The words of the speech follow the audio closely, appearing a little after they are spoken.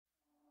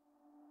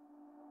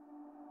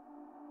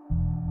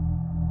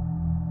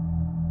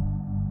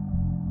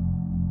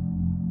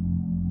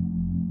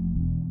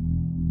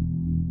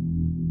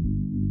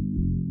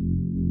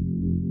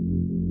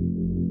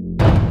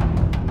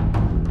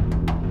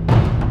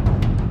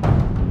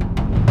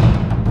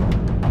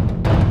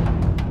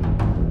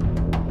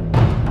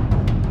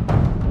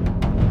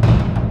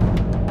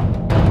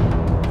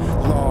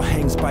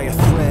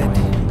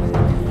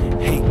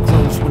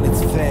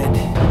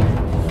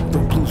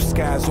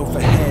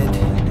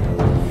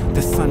dead.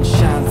 The sun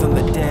shines on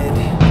the dead,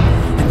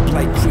 and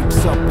blight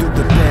creeps up through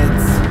the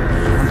beds.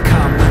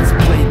 Uncommon winds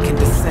plague can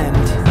descend,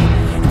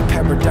 and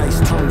paradise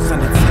turns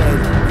on its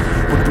head.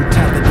 Where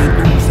brutality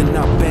looms and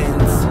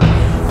upends,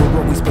 we're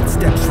always but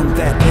steps from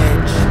that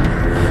edge.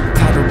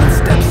 Tottering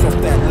steps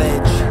off that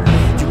ledge.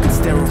 You can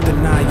stare off the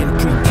eye and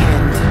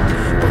pretend,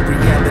 but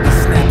reality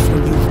snaps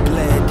when you've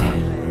bled.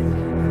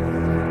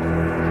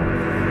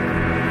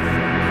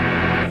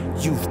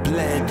 You've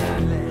bled.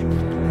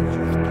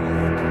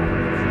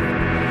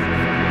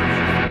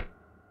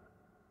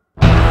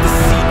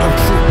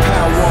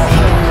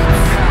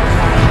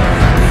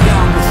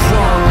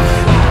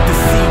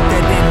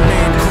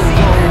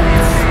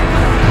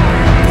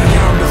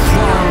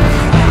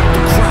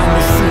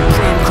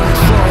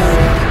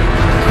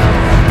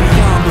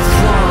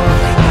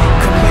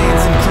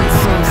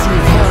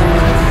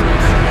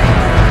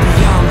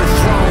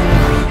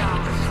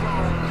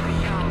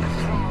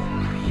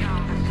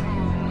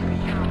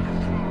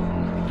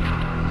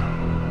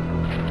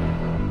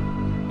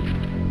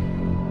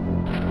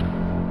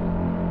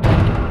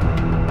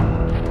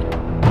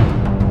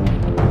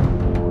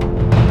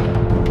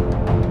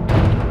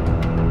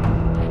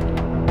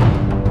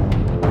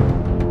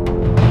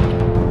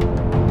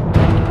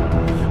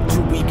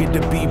 To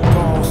be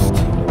bossed,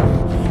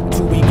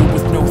 too eager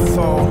with no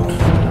thought,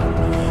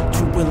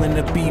 too willing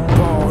to be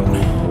bought,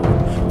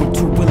 but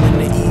too willing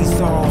to ease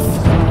off.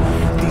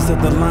 These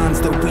are the lines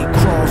that we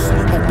cross.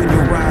 Open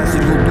your eyes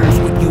and you'll lose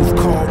what you've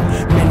caught.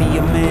 Many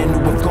a man who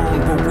have gone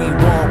where we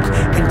walk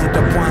ended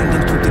up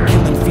winding through the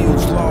killing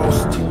fields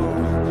lost.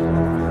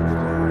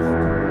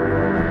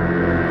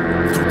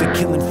 Through the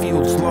killing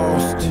fields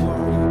lost.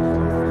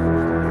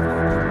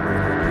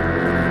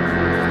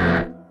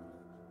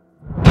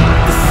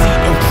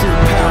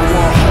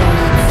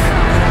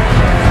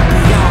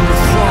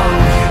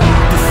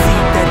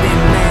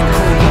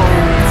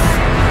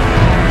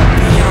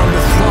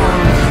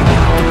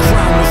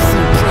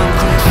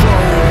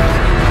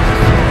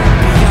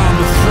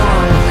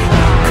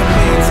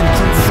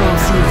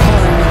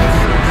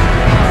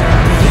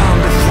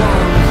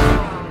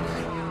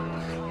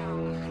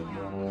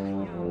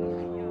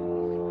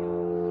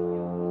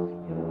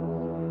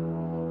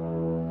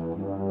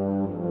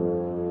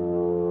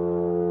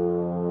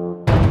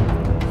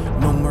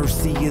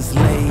 Mercy is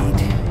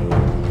laid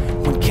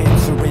when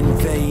cancer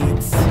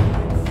invades,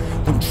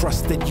 when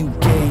trust that you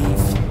gave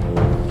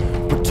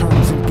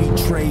returns and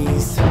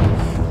betrays.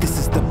 This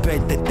is the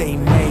bed that they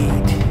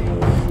made.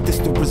 This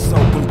the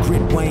result when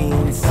grit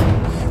wanes.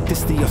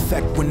 This the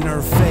effect when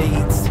nerve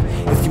fades.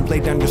 If you lay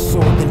down your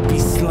sword, then be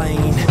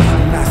slain.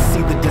 And I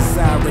see the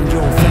desire in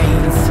your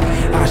veins.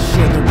 I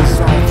share the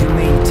resolve you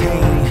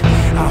maintain.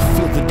 I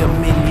feel the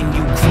dominion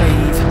you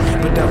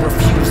crave, but I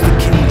refuse the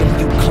kingdom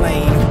you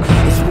claim.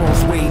 As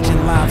wars wage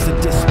and lives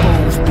are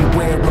disposed,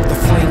 beware of the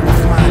frame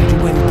of mind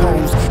you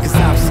impose. Cause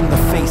I've seen the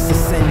face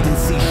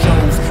ascendancy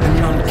shows, and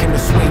none can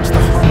assuage the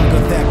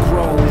hunger that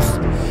grows.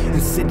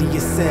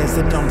 Insidious as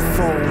it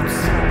unfolds,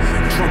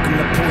 drunk in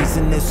the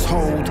poisonous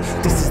hold.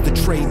 This is the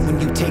trade when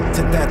you take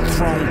to that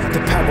throne.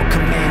 The power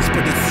commands,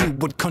 but it's you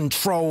what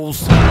controls.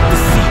 The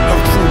seat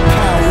of true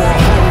power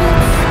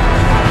holds.